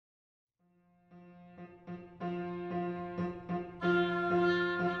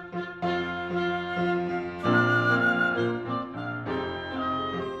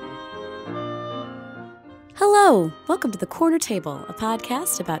Hello! Welcome to The Corner Table, a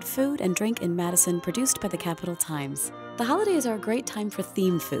podcast about food and drink in Madison produced by the Capital Times. The holidays are a great time for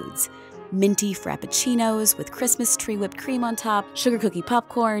themed foods. Minty frappuccinos with Christmas tree whipped cream on top, sugar cookie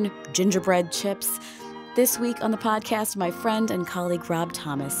popcorn, gingerbread chips. This week on the podcast, my friend and colleague Rob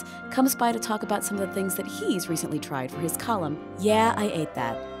Thomas comes by to talk about some of the things that he's recently tried for his column, Yeah, I Ate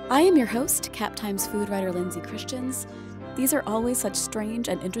That. I am your host, Cap Times food writer Lindsay Christians. These are always such strange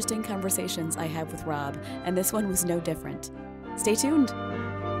and interesting conversations I have with Rob, and this one was no different. Stay tuned.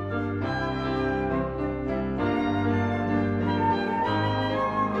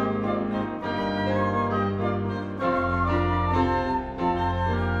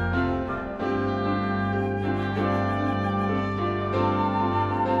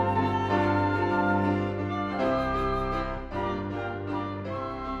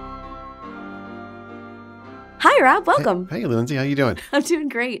 Hi, Rob. Welcome. Hey, Lindsay. How you doing? I'm doing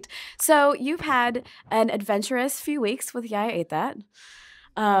great. So you've had an adventurous few weeks with Yeah, I Ate That.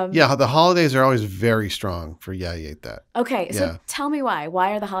 Yeah, the holidays are always very strong for Yeah, I Ate That. Okay, so Yeah. tell me why.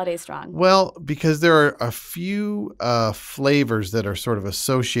 Why are the holidays strong? Well, because there are a few flavors that are sort of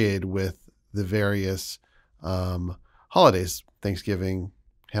associated with the various holidays, Thanksgiving,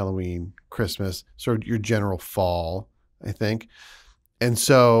 Halloween, Christmas, sort of your general fall, I think. And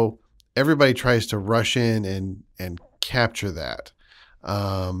so everybody tries to rush in and capture that.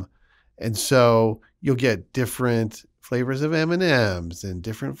 And so you'll get different flavors of M&Ms and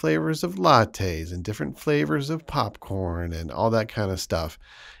different flavors of lattes and different flavors of popcorn and all that kind of stuff.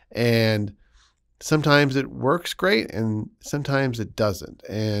 And sometimes it works great and sometimes it doesn't.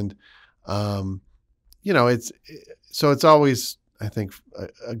 And, it's always, I think,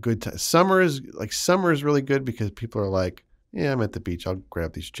 a good time. Summer is really good because people are like, yeah, I'm at the beach. I'll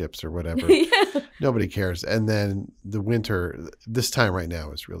grab these chips or whatever. Yeah. Nobody cares. And then the winter, this time right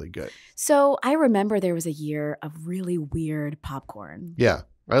now, is really good. So I remember there was a year of really weird popcorn. Yeah.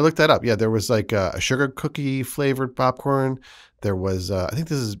 I looked that up. Yeah. There was like a sugar cookie flavored popcorn. There was, I think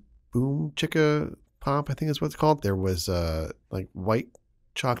this is Boom Chicka Pop, I think is what it's called. There was like white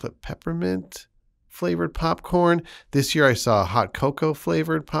chocolate peppermint flavored popcorn. This year I saw hot cocoa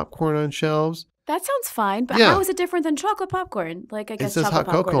flavored popcorn on shelves. That sounds fine, but Yeah. how is it different than chocolate popcorn? Like, I guess It says chocolate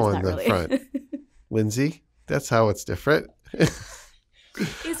hot cocoa popcorn on is the not front. really. Lindsay, that's how it's different.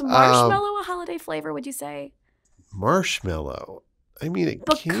 Is marshmallow a holiday flavor, would you say? Marshmallow. I mean, it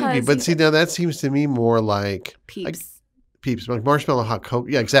can be, Because but see, now that seems to me more like Peeps. Peeps, like marshmallow hot cocoa.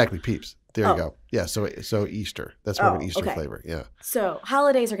 Yeah, exactly, Peeps. There Oh. you go. Yeah, so Easter. That's more of an Easter okay. flavor. Yeah, So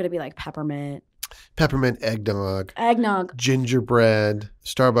holidays are going to be like peppermint, peppermint eggnog, eggnog. gingerbread,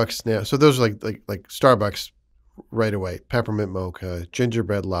 Starbucks now. So those are like Starbucks right away. Peppermint mocha,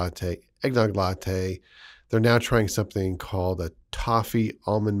 gingerbread latte, eggnog latte. They're now trying something called a toffee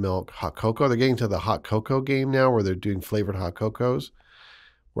almond milk hot cocoa. They're getting to the hot cocoa game now where they're doing flavored hot cocos,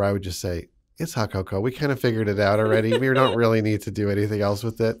 where I would just say, it's hot cocoa. We kind of figured it out already. We don't really need to do anything else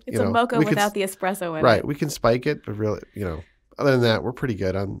with it. It's a mocha without the espresso in it. Right. We can spike it, but really, other than that, we're pretty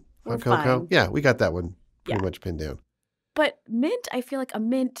good on We're hot cocoa. fine. Yeah, we got that one pretty Yeah. much pinned down. But mint, I feel like a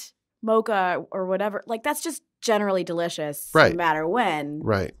mint mocha or whatever, like that's just generally delicious Right. no matter when.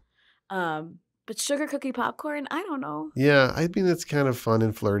 Right. But sugar cookie popcorn, I don't know. Yeah, I mean, it's kind of fun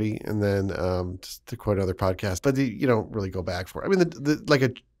and flirty. And then just to quote another podcast, but you don't really go back for it. I mean, the like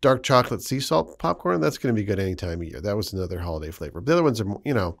a dark chocolate sea salt popcorn, that's going to be good any time of year. That was another holiday flavor. The other ones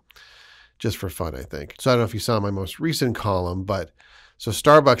are, just for fun, I think. So I don't know if you saw my most recent column, but so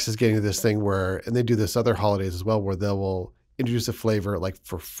Starbucks is getting to this thing where, and they do this other holidays as well, where they will introduce a flavor like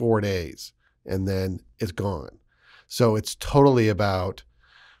for 4 days and then it's gone. So it's totally about,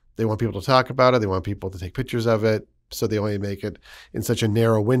 they want people to talk about it. They want people to take pictures of it. So they only make it in such a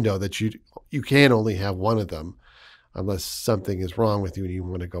narrow window that you can only have one of them unless something is wrong with you and you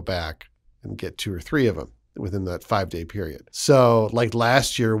want to go back and get 2 or 3 of them within that 5-day period. So like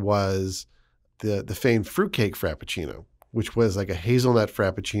last year was the famed fruitcake frappuccino, which was like a hazelnut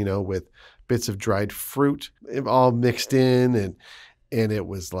frappuccino with bits of dried fruit all mixed in. And it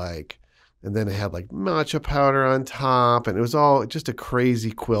was like, and then it had like matcha powder on top, and it was all just a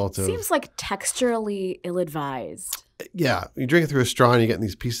crazy quilt of. Seems like texturally ill-advised. Yeah, you drink it through a straw and you get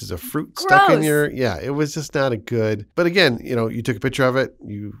these pieces of fruit stuck in Gross. yeah, it was just not a good. But again, you took a picture of it,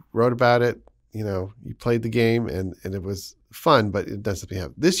 you wrote about it, you played the game, and it was fun, but it doesn't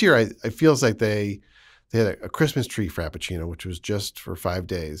have. This year, I feels like they had a Christmas tree frappuccino, which was just for 5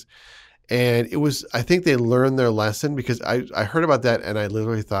 days. And it was, I think they learned their lesson because I heard about that and I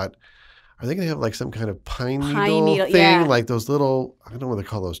literally thought, are they going to have like some kind of pine needle thing? Yeah. Like those little, I don't know what they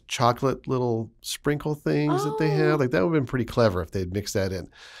call those, chocolate little sprinkle things that they have. Like that would have been pretty clever if they'd mixed that in.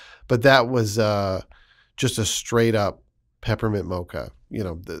 But that was just a straight up peppermint mocha,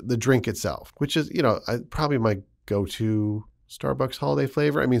 the drink itself, which is, probably my go-to Starbucks holiday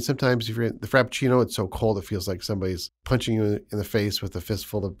flavor. I mean, sometimes if you're in the Frappuccino, it's so cold it feels like somebody's punching you in the face with a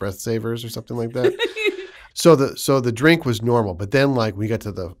fistful of breath savers or something like that. So the drink was normal, but then like we got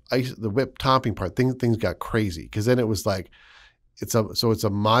to the whipped topping part, things got crazy because then it was like it's a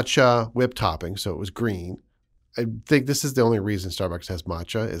matcha whipped topping, so it was green. I think this is the only reason Starbucks has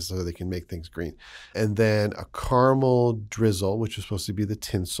matcha is so they can make things green. And then a caramel drizzle, which was supposed to be the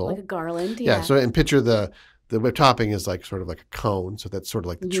tinsel. Like a garland, yeah. So and picture the whipped topping is like sort of like a cone, so that's sort of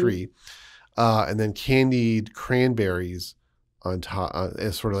like the tree. And then candied cranberries on top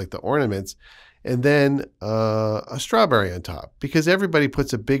as sort of like the ornaments. And then a strawberry on top because everybody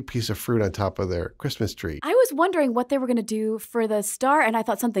puts a big piece of fruit on top of their Christmas tree. I was wondering what they were going to do for the star, and I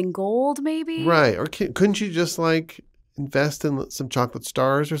thought something gold maybe. Right. Or couldn't you just like invest in some chocolate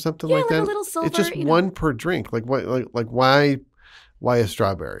stars or something like that? Yeah, like a little silver. It's just one per drink. Like what? Like why a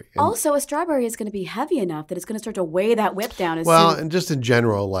strawberry? And also, a strawberry is going to be heavy enough that it's going to start to weigh that whip down. And just in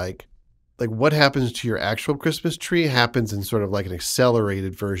general, like what happens to your actual Christmas tree happens in sort of like an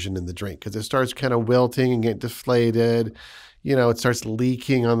accelerated version in the drink because it starts kind of wilting and getting deflated. It starts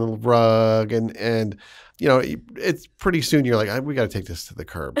leaking on the rug and it's pretty soon you're like, we got to take this to the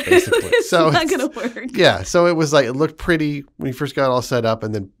curb, basically. It's not going to work. Yeah. So it was like, it looked pretty when you first got it all set up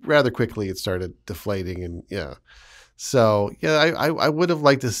and then rather quickly it started deflating and yeah. So, yeah, I would have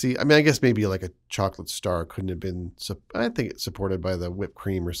liked to see, I mean, I guess maybe like a chocolate star couldn't have been, I think it's supported by the whipped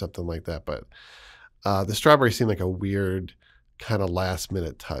cream or something like that. But the strawberry seemed like a weird kind of last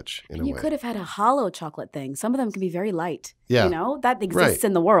minute touch in a way. You could have had a hollow chocolate thing. Some of them can be very light. Yeah. That exists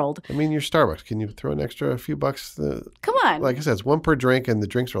in the world. I mean, your Starbucks, can you throw an extra few bucks? Come on. Like I said, it's one per drink and the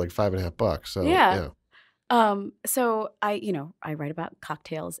drinks are like $5.50. So, yeah. So I write about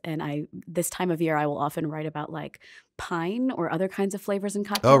cocktails and this time of year I will often write about like pine or other kinds of flavors in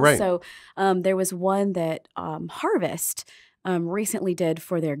cocktails. Oh, right. So there was one that Harvest recently did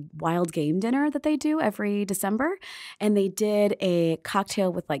for their wild game dinner that they do every December. And they did a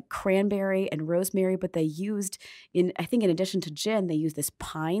cocktail with like cranberry and rosemary, but they used I think in addition to gin, they used this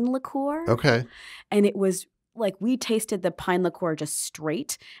pine liqueur. Okay. And it was like we tasted the pine liqueur just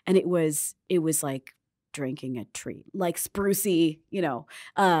straight and it was like drinking a treat, like sprucey,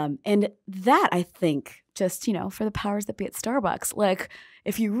 and that I think just, for the powers that be at Starbucks, like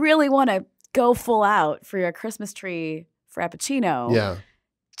if you really want to go full out for your Christmas tree Frappuccino, yeah,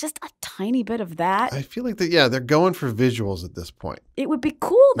 just a tiny bit of that. I feel like they're going for visuals at this point. It would be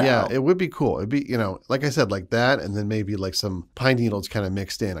cool though. Yeah, it would be cool. It'd be, like I said, like that, and then maybe like some pine needles kind of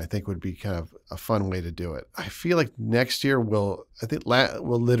mixed in, I think would be kind of a fun way to do it. I feel like next year will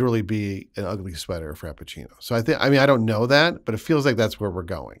literally be an ugly sweater Frappuccino. So I don't know that, but it feels like that's where we're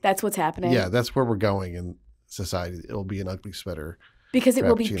going. That's what's happening. Yeah, that's where we're going in society. It'll be an ugly sweater. Because it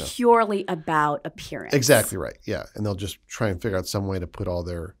will be purely about appearance. Exactly right. Yeah. And they'll just try and figure out some way to put all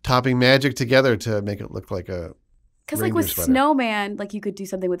their topping magic together to make it look like a Because like with sweater. Snowman, like you could do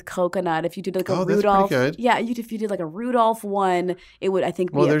something with coconut. If you did like a Rudolph. That's pretty good. Yeah, if you did like a Rudolph one, it would, I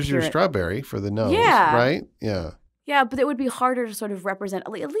think, be there's your strawberry for the nose, yeah. Right? Yeah. Yeah, but it would be harder to sort of represent,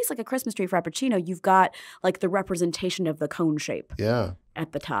 at least like a Christmas tree Frappuccino, you've got like the representation of the cone shape. Yeah.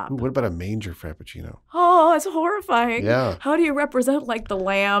 At the top. Ooh, what about a manger Frappuccino? Oh, it's horrifying. Yeah. How do you represent like the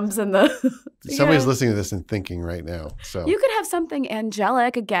lambs and the... Somebody's listening to this and thinking right now. So you could have something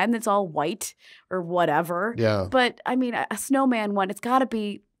angelic, again, that's all white or whatever. Yeah. But I mean, a snowman one, it's got to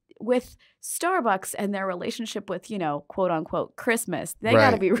be with Starbucks and their relationship with, quote unquote, Christmas. They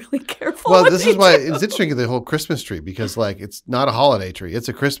got to be really careful. Well, this is why it's interesting, the whole Christmas tree, because like it's not a holiday tree, it's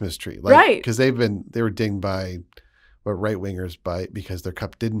a Christmas tree. Like, right. Because they were dinged by right wingers because their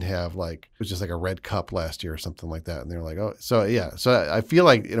cup didn't have it was just like a red cup last year or something like that. And they're like, oh, so yeah. So I feel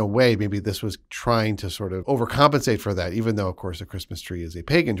like in a way, maybe this was trying to sort of overcompensate for that, even though of course a Christmas tree is a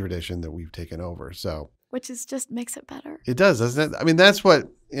pagan tradition that we've taken over. So which is just makes it better. It does, doesn't it? I mean, that's what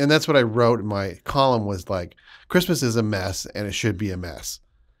I wrote in my column was like, Christmas is a mess and it should be a mess.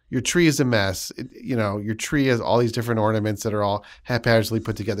 Your tree is a mess. Your tree has all these different ornaments that are all haphazardly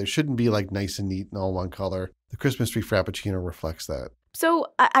put together. It shouldn't be like nice and neat and all one color. The Christmas tree Frappuccino reflects that. So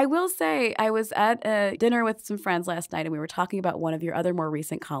I will say I was at a dinner with some friends last night and we were talking about one of your other more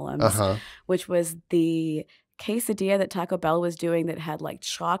recent columns, which was the quesadilla that Taco Bell was doing that had like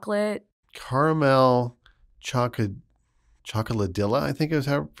chocolate. Caramel chocoladilla, I think it was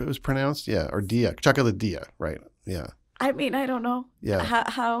how it was pronounced. Yeah, or dia. Chocoladilla, right. Yeah. I mean, I don't know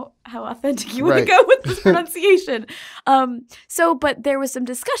how authentic you want to Right. go with this pronunciation. But there was some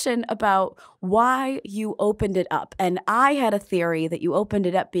discussion about why you opened it up. And I had a theory that you opened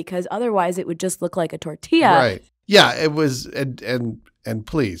it up because otherwise it would just look like a tortilla. Right. Yeah, it was, and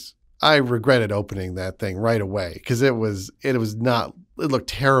please, I regretted opening that thing right away because it looked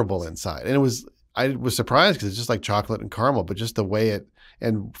terrible inside. And I was surprised because it's just like chocolate and caramel, but just the way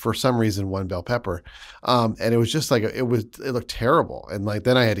and for some reason, one bell pepper. And it was just like, it looked terrible. And like,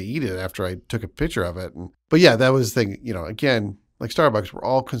 then I had to eat it after I took a picture of it. But yeah, that was the thing, again, like Starbucks, we're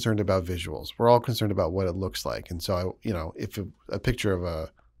all concerned about visuals. We're all concerned about what it looks like. And so, if a picture of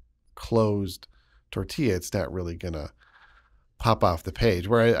a closed tortilla, it's not really going to pop off the page,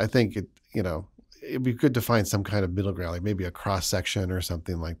 where I think it'd be good to find some kind of middle ground, like maybe a cross section or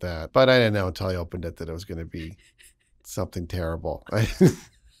something like that. But I didn't know until I opened it that it was going to be something terrible. I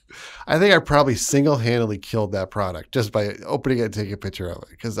think I probably single-handedly killed that product just by opening it and taking a picture of it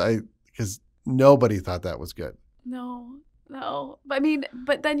because nobody thought that was good. No.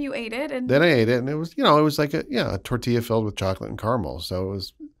 But then you ate it, and then I ate it, and it was like a tortilla filled with chocolate and caramel. So it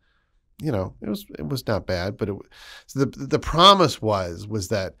was. It was not bad, but so the promise was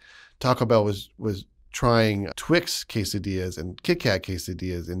that Taco Bell was trying Twix quesadillas and Kit Kat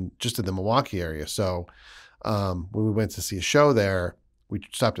quesadillas in the Milwaukee area. So when we went to see a show there, we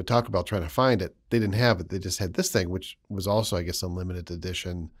stopped at Taco Bell trying to find it. They didn't have it. They just had this thing, which was also, I guess, a limited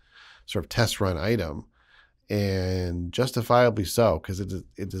edition sort of test run item, and justifiably so because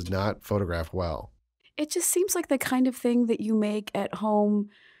it does not photograph well. It just seems like the kind of thing that you make at home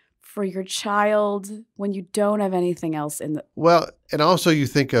for your child when you don't have anything else in the... Well, and also you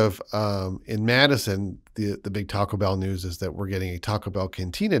think of in Madison, the big Taco Bell news is that we're getting a Taco Bell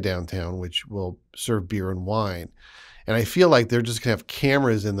cantina downtown, which will serve beer and wine. And I feel like they're just going to have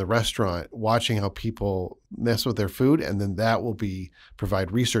cameras in the restaurant watching how people mess with their food. And then that will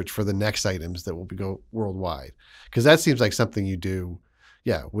provide research for the next items that will go worldwide. Because that seems like something you do,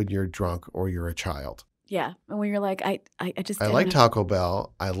 when you're drunk or you're a child. Yeah. And when you're like, I just... I like Taco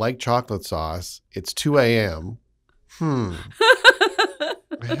Bell. I like chocolate sauce. It's 2 a.m. I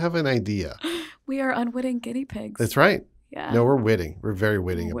have an idea. We are unwitting guinea pigs. That's right. Yeah. No, we're witting. We're very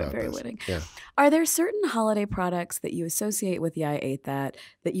witting about this. We're very witting. Yeah. Are there certain holiday products that you associate with I Ate That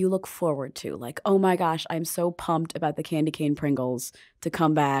you look forward to? Like, oh my gosh, I'm so pumped about the candy cane Pringles to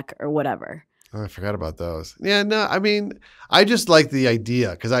come back or whatever. Oh, I forgot about those. Yeah, no, I mean, I just like the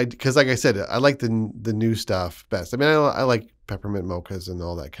idea because like I said, I like the new stuff best. I mean, I like peppermint mochas and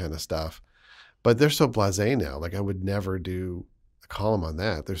all that kind of stuff, but they're so blasé now. Like I would never do a column on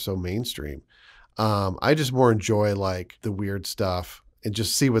that. They're so mainstream. I just more enjoy like the weird stuff and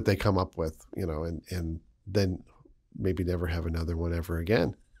just see what they come up with, and then maybe never have another one ever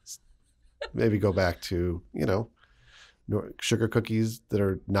again. Maybe go back to, sugar cookies that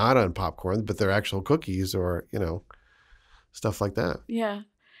are not on popcorn, but they're actual cookies or, stuff like that. Yeah.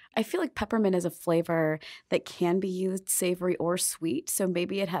 I feel like peppermint is a flavor that can be used savory or sweet. So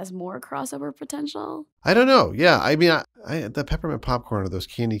maybe it has more crossover potential. I don't know. Yeah. I mean, the peppermint popcorn or those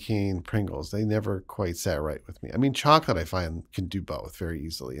candy cane Pringles, they never quite sat right with me. I mean, chocolate I find can do both very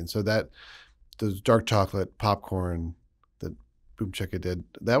easily. And so those dark chocolate popcorn that Boom Chicka did,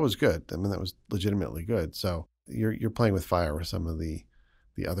 that was good. I mean, that was legitimately good. So you're playing with fire with some of the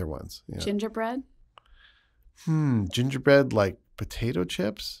other ones. Yeah. Gingerbread? Gingerbread like potato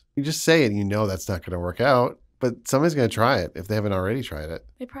chips? You just say it and that's not going to work out, but somebody's going to try it if they haven't already tried it.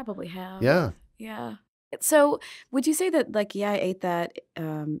 They probably have. Yeah. Yeah. So would you say that like, I Ate That,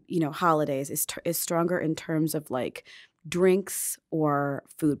 holidays is stronger in terms of like drinks or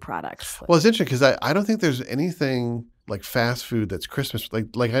food products? Well, it's interesting because I don't think there's anything like fast food that's Christmas.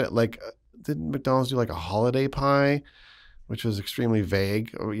 Like didn't McDonald's do like a holiday pie, which was extremely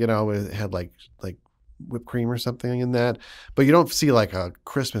vague? It had like whipped cream or something in that, but you don't see like a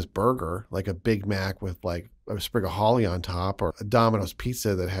Christmas burger, like a Big Mac with like a sprig of holly on top, or a Domino's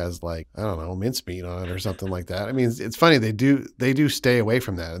pizza that has like, I don't know, mincemeat on it or something like that. I mean, it's funny. They do stay away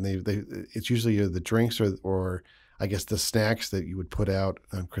from that. And it's usually the drinks or I guess the snacks that you would put out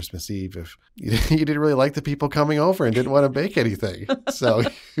on Christmas Eve if you didn't really like the people coming over and didn't want to bake anything.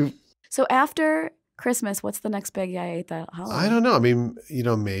 So after Christmas, what's the next big I Ate That holiday? I don't know. I mean,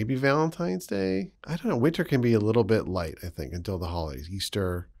 maybe Valentine's Day. I don't know. Winter can be a little bit light, I think, until the holidays.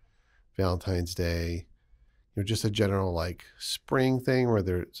 Easter, Valentine's Day, just a general like spring thing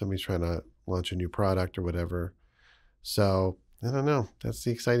where somebody's trying to launch a new product or whatever. So I don't know. That's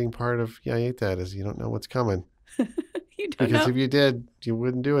the exciting part of I Ate That is you don't know what's coming. You don't because know. If you did, you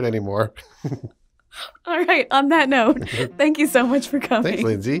wouldn't do it anymore. All right. On that note, thank you so much for coming. Thanks,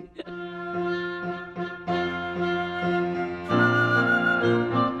 Lindsay.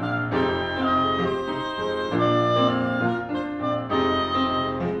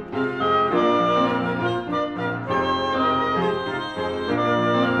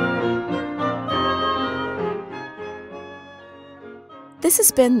 This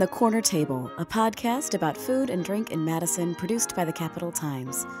has been The Corner Table, a podcast about food and drink in Madison, produced by the Capital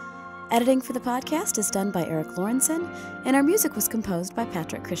Times. Editing for the podcast is done by Eric Lawrenson, and our music was composed by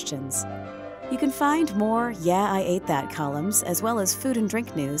Patrick Christians. You can find more Yeah, I Ate That columns, as well as food and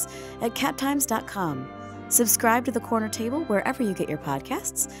drink news, at madison.com. Subscribe to The Corner Table wherever you get your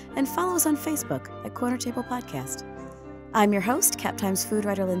podcasts, and follow us on Facebook at Corner Table Podcast. I'm your host, Cap Times food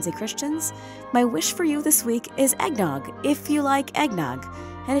writer Lindsay Christians. My wish for you this week is eggnog, if you like eggnog.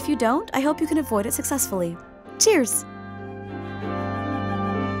 And if you don't, I hope you can avoid it successfully. Cheers!